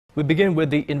We begin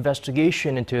with the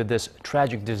investigation into this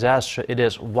tragic disaster. It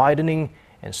is widening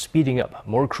and speeding up.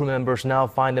 More crew members now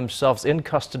find themselves in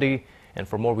custody. And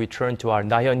for more, we turn to our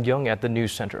Laah Hyun-kyung at the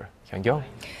news center. Hyun-kyung.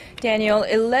 Daniel,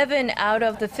 11 out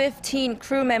of the 15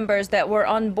 crew members that were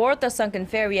on board the sunken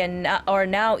ferry are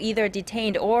now either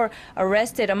detained or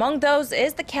arrested. Among those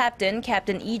is the captain,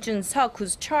 Captain Lee Joon-suk,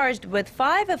 who's charged with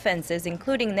 5 offenses,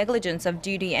 including negligence of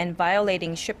duty and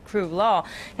violating ship crew law.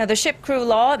 Now, the ship crew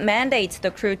law mandates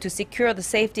the crew to secure the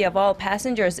safety of all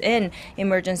passengers in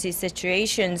emergency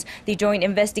situations. The joint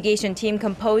investigation team,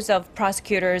 composed of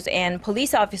prosecutors and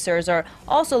police officers, are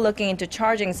also looking into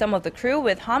charging some of the crew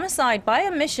with homicide by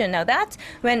omission. Now, that's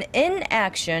when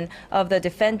inaction of the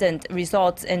defendant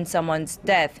results in someone's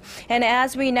death. And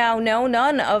as we now know,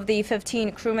 none of the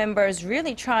 15 crew members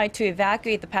really tried to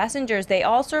evacuate the passengers. They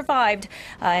all survived,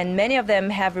 and many of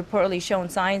them have reportedly shown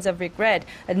signs of regret,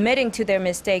 admitting to their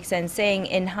mistakes and saying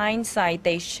in hindsight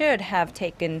they should have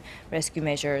taken rescue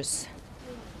measures.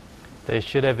 They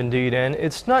should have indeed, and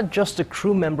it's not just the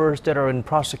crew members that are in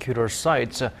prosecutors'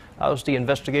 sights. How's the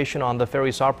investigation on the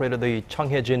ferry's operator, the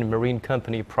Cheonghaejin Marine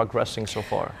Company, progressing so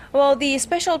far? Well, the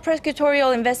Special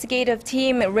Prosecutorial Investigative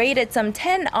Team raided some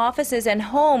 10 offices and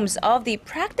homes of the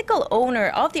practical owner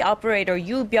of the operator,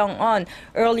 Yoo Byung-on.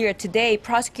 Earlier today,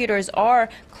 prosecutors are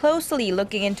closely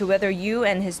looking into whether Yoo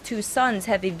and his 2 sons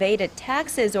have evaded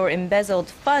taxes or embezzled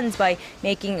funds by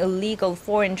making illegal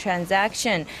foreign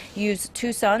transaction. Yoo's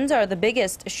 2 sons are the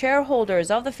biggest shareholders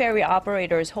of the ferry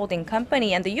operator's holding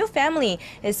company, and the Yoo family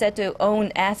is said to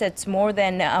own assets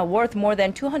worth more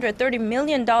than $230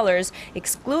 million,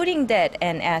 excluding debt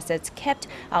and assets kept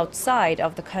outside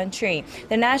of the country.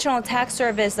 The National Tax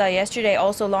Service yesterday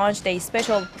also launched a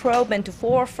special probe into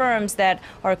 4 firms that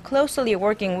are closely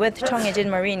working with Cheonghaejin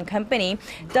Marine Company.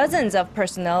 Dozens of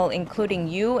personnel, including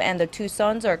Yoo and the 2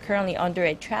 sons, are currently under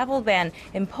a travel ban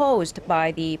imposed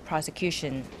by the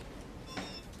prosecution.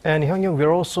 And Hyun-kyung,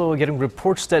 we're also getting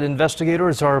reports that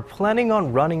investigators are planning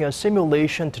on running a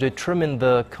simulation to determine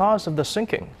the cause of the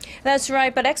sinking. That's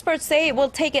right, but experts say it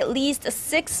will take at least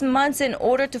 6 months in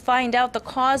order to find out the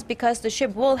cause because the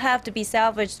ship will have to be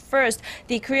salvaged first.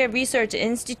 The Korea Research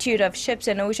Institute of Ships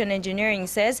and Ocean Engineering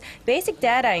says basic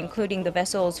data, including the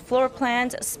vessel's floor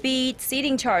plans, speed,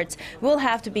 seating charts, will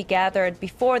have to be gathered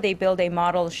before they build a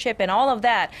model ship, and all of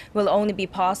that will only be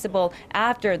possible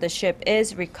after the ship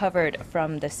is recovered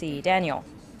from the sea. Daniel.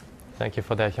 Thank you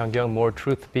for that, Hyun-kyung. More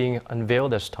truth being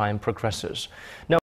unveiled as time progresses. Now,